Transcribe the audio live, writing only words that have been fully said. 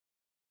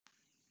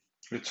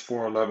It's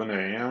 4:11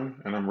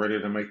 a.m. and I'm ready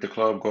to make the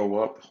club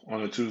go up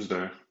on a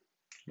Tuesday.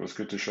 Let's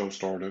get the show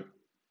started.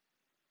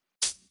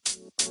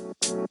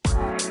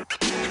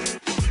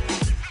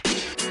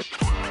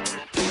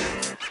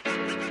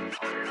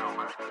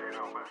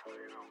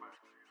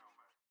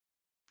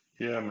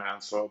 Yeah, man.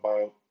 So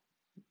about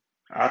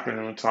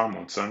afternoon time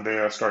on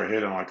Sunday, I started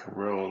hitting like a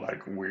real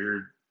like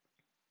weird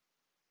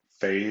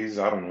phase.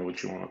 I don't know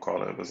what you want to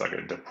call it. It was like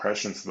a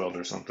depression spell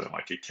or something.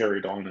 Like it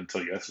carried on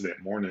until yesterday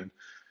morning.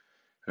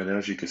 And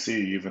as you can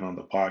see, even on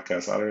the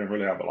podcast, I didn't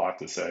really have a lot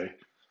to say.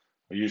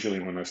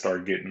 Usually when I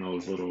start getting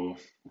those little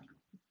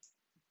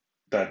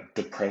that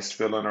depressed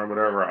feeling or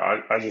whatever,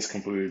 I just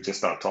completely just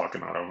stop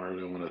talking. I don't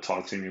really want to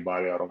talk to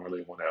anybody. I don't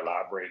really want to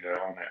elaborate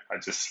on it. I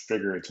just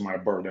figure it's my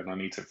burden. I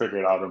need to figure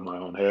it out in my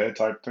own head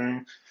type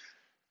thing.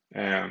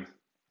 And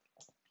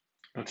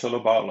until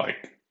about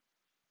like,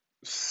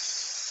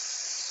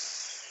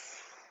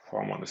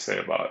 I want to say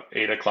about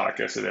 8 o'clock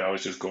yesterday, I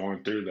was just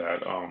going through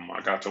that.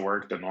 I got to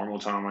work the normal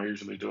time I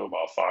usually do,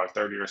 about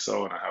 5:30 or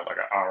so, and I have like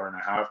an hour and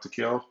a half to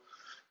kill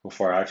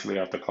before I actually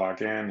have to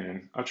clock in.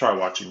 And I tried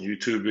watching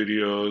YouTube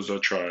videos. I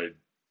tried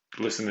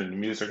listening to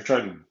music. I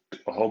tried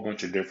a whole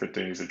bunch of different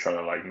things to try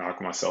to like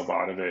knock myself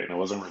out of it, and it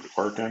wasn't really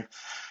working.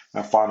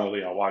 And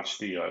finally, I watched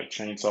the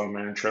Chainsaw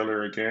Man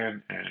trailer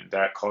again, and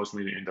that caused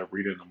me to end up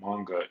reading the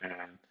manga,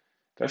 and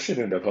that shit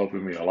ended up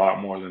helping me a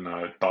lot more than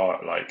I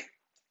thought. Like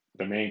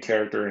the main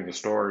character in the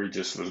story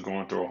just was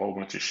going through a whole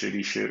bunch of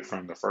shitty shit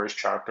from the first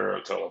chapter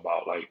until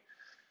about like,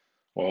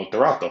 well,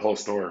 throughout the whole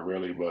story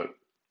really, but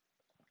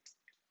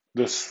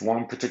this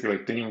one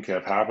particular theme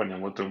kept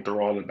happening with him through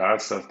all the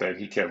bad stuff that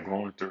he kept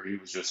going through. He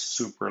was just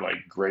super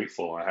like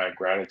grateful and had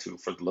gratitude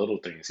for the little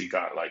things he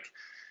got. Like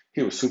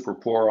he was super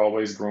poor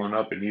always growing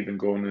up, and even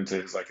going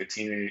into his like a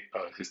teenage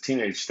his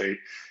teenage state,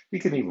 he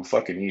couldn't even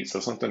fucking eat.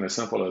 So something as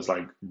simple as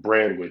like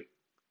bread with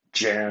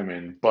jam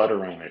and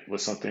butter on it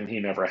was something he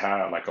never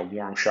had, like a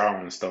warm shower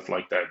and stuff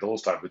like that.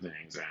 Those type of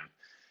things, and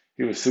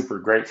he was super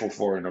grateful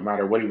for it no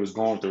matter what he was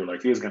going through.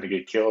 Like he was gonna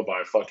get killed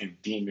by fucking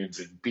demons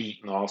and beat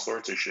and all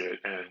sorts of shit.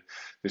 And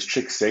this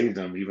chick saved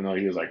him, even though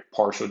he was like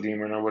partial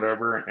demon or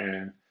whatever.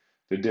 And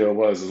the deal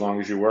was, as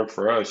long as you work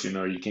for us,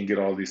 you can get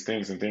all these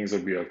things and things will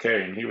be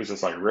okay. And he was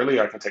just like, really?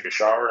 I can take a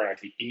shower and I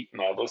can eat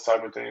and all those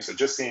type of things. So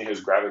just seeing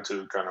his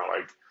gratitude kind of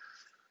like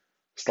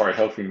start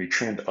helping me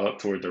trend up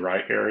toward the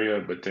right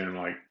area. But then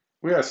like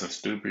we had some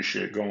stupid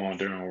shit go on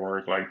during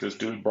work. Like this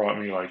dude brought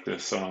me like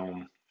this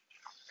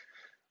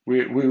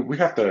we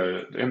have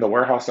to in the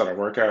warehouse that I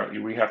work at,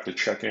 we have to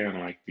check in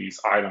like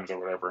these items or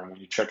whatever. And when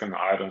you check in the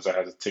items, it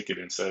has a ticket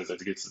and says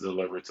that it gets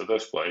delivered to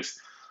this place.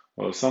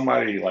 Well,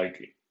 somebody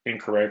like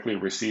incorrectly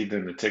received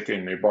in the ticket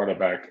and they brought it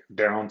back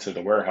down to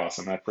the warehouse,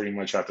 and I pretty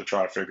much have to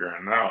try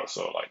figuring it out.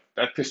 So like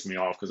that pissed me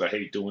off because I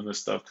hate doing this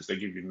stuff because they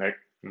give you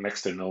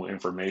next to no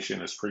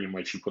information. It's pretty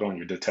much you put on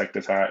your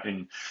detective hat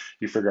and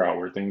you figure out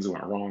where things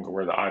went wrong or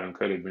where the item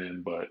could have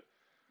been. But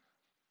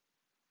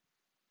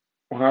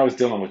when I was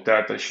dealing with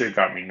that, that shit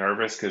got me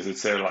nervous because it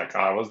said like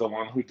I was the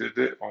one who did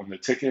it on the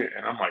ticket,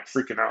 and I'm like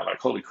freaking out, like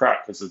holy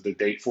crap, because the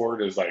date for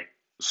it is like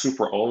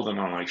super old, and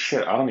I'm like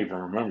shit, I don't even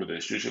remember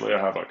this. Usually, I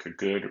have like a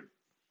good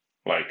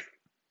like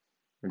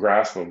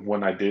grasp of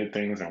when I did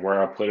things and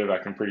where I put it. I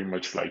can pretty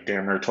much like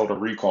damn near total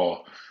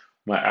recall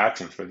my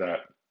actions for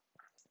that.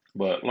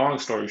 But long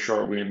story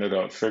short, we ended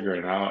up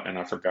figuring it out, and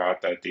I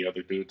forgot that the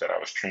other dude that I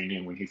was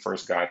training when he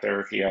first got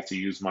there, he had to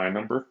use my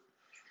number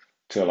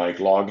to like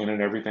log in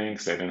and everything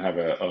because they didn't have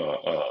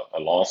a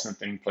Lawson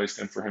thing placed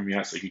in for him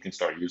yet, so he can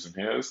start using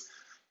his.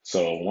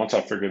 So once I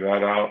figured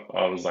that out,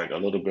 I was like a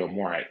little bit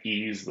more at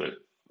ease, but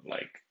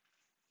like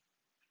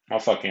my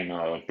fucking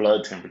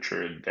blood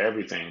temperature and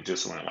everything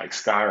just went like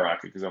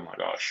skyrocket because I'm like,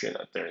 oh shit,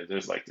 out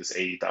there's like this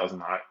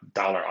 $80,000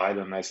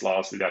 item that's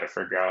lost. We got to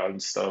figure out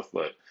and stuff.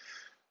 But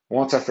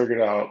once I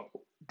figured out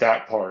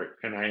that part,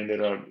 and I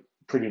ended up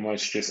pretty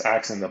much just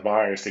asking the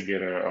buyers to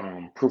get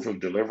a proof of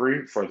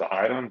delivery for the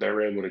item, they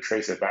were able to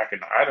trace it back,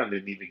 and the item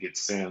didn't even get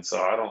sent.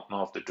 So I don't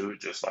know if the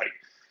dude just like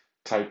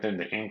typed in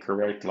the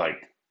incorrect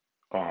like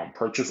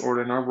purchase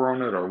order number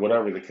on it or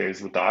whatever the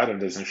case, but the item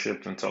doesn't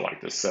ship until like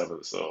the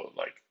 7th. So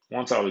like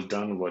once I was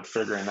done with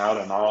figuring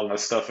out and all that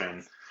stuff,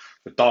 and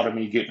the thought of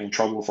me getting in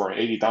trouble for an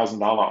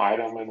 $80,000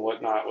 item and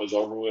whatnot was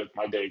over with,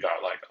 my day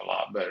got like a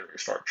lot better and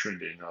start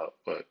trending up.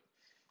 But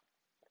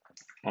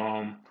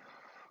um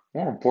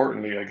more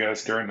importantly, I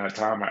guess during that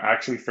time, I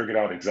actually figured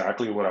out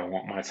exactly what I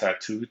want my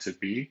tattoo to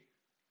be.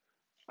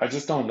 I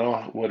just don't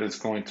know what it's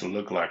going to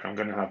look like. I'm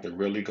gonna have to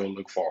really go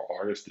look for an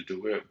artist to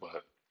do it.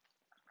 But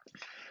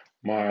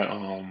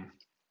my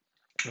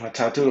my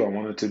tattoo, I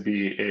want it to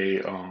be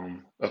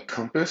a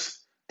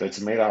compass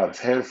that's made out of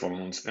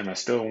headphones, and I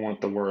still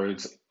want the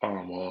words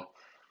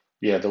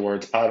yeah, the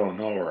words I don't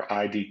know or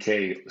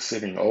IDK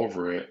sitting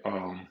over it.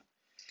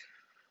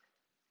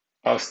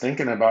 I was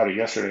thinking about it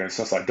yesterday, and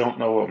since I don't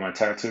know what my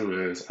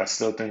tattoo is, I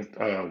still think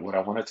what I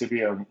want it to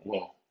be.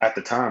 Well, at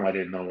the time, I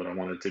didn't know what I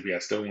wanted it to be. I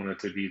still wanted it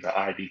to be the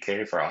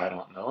IDK for I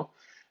don't know.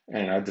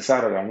 And I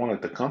decided I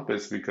wanted the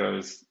compass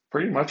because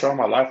pretty much all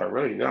my life. I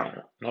really don't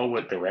know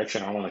what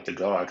direction I wanted to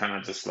go. I kind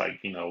of just like,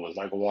 was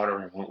like water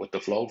and went with the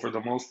flow for the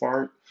most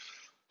part.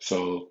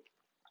 So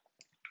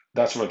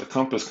that's where the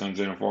compass comes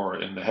in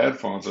for. In the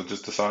headphones, I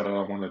just decided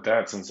I wanted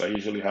that since I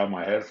usually have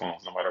my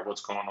headphones, no matter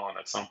what's going on.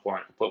 At some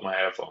point, I put my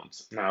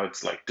headphones. Now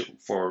it's like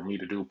for me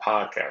to do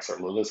podcasts or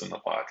to listen to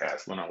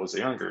podcasts. When I was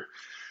younger,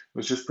 it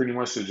was just pretty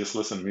much to just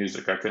listen to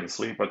music. I couldn't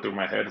sleep. I threw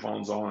my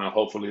headphones on, and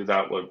hopefully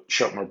that would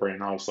shut my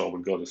brain off so I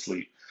would go to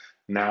sleep.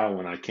 Now,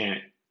 when I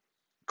can't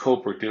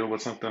cope or deal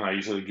with something, I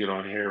usually get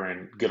on here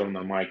and get on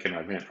the mic and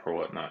I vent or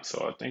whatnot.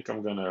 So I think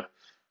I'm gonna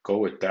go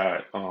with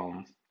that.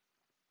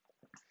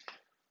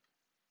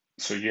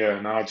 So yeah,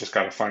 now I just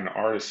gotta find an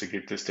artist to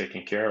get this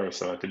taken care of.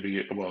 So at the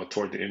be well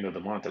toward the end of the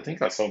month, I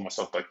think I sold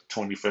myself like the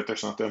 25th or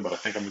something, but I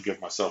think I'm gonna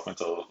give myself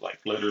until like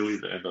literally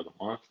the end of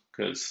the month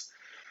because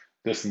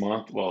this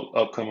month, well,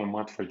 upcoming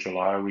month for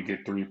July, we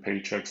get three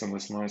paychecks in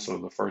this month. So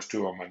the first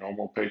two are my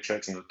normal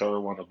paychecks, and the third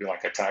one will be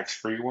like a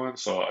tax-free one.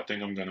 So I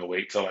think I'm gonna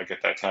wait till I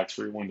get that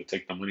tax-free one to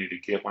take the money to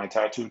get my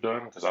tattoo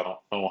done because I don't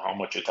know how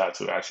much a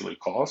tattoo actually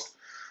costs.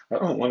 I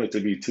don't want it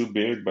to be too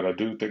big, but I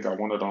do think I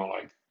want it on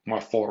like my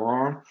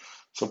forearm.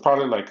 So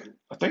probably like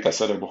I think I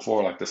said it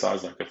before, like the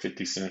size like a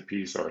 50 cent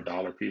piece or a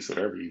dollar piece,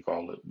 whatever you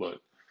call it, but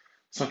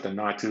something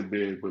not too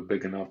big, but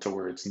big enough to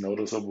where it's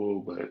noticeable,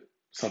 but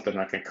something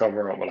I can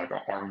cover up with like an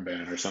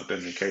armband or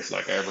something in case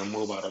like I ever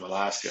move out of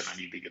Alaska and I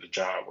need to get a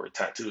job where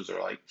tattoos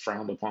are like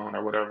frowned upon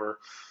or whatever.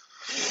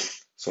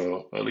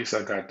 So at least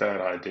I got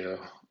that idea.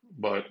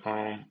 But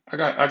I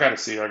gotta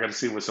see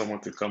what someone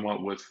could come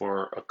up with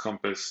for a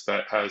compass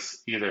that has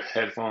either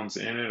headphones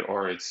in it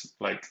or it's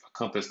like a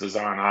compass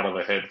design out of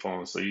a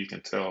headphone so you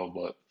can tell.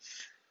 But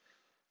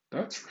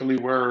that's really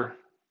where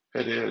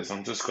it is.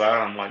 I'm just glad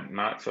I'm like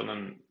not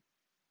feeling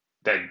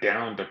that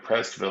down,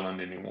 depressed feeling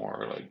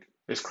anymore. Like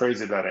it's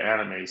crazy that an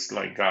anime's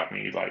like got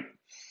me like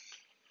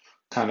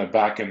kind of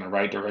back in the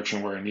right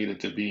direction where I needed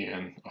to be,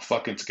 and a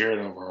fucking scared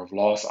of or of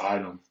lost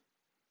item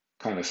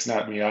kind of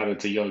snapped me out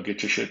into yo,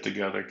 get your shit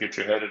together, get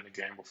your head in the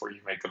game before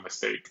you make a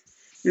mistake.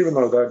 Even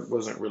though that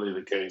wasn't really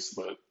the case,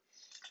 but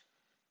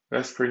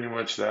that's pretty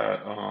much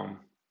that.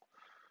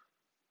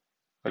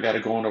 I got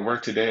to go into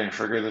work today and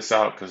figure this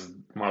out because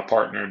my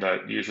partner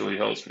that usually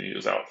helps me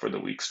is out for the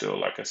week still,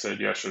 like I said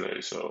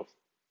yesterday. So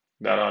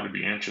that ought to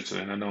be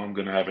interesting. I know I'm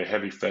going to have a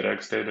heavy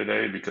FedEx day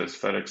today because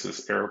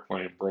FedEx's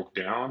airplane broke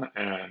down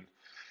and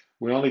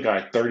we only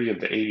got 30 of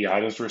the 80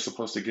 items we're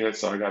supposed to get.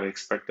 So I got to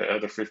expect the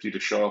other 50 to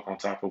show up on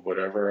top of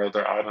whatever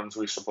other items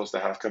we're supposed to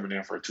have coming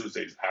in for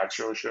Tuesday's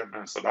actual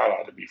shipment. So that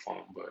ought to be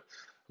fun. But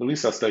at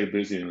least I stay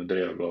busy and the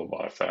day will go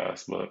by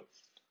fast. But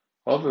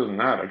other than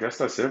that, I guess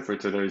that's it for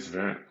today's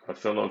event. I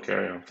feel okay.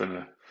 I'm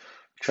finna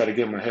try to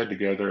get my head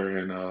together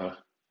and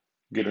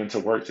get into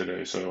work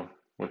today. So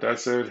with that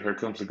said, here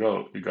comes the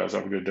goat. You guys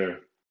have a good day.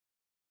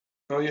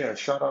 Oh yeah,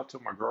 shout out to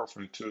my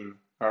girlfriend too.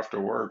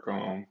 After work,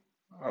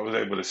 I was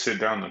able to sit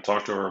down and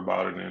talk to her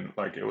about it, and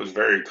like it was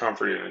very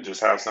comforting to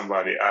just have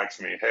somebody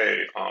ask me,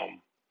 "Hey,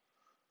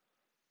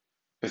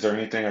 is there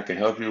anything I can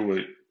help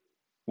you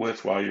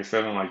with while you're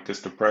feeling like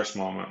this depressed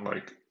moment?"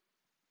 Like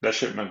that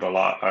shit meant a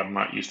lot. I'm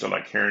not used to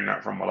like hearing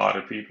that from a lot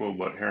of people,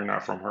 but hearing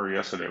that from her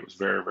yesterday was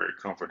very, very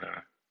comforting.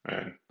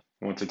 And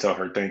I want to tell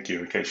her thank you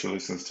in case she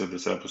listens to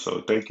this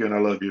episode. Thank you, and I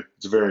love you.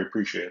 It's very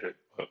appreciated.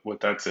 But with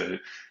that said,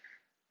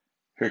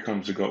 here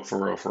comes the goat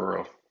for real, for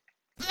real.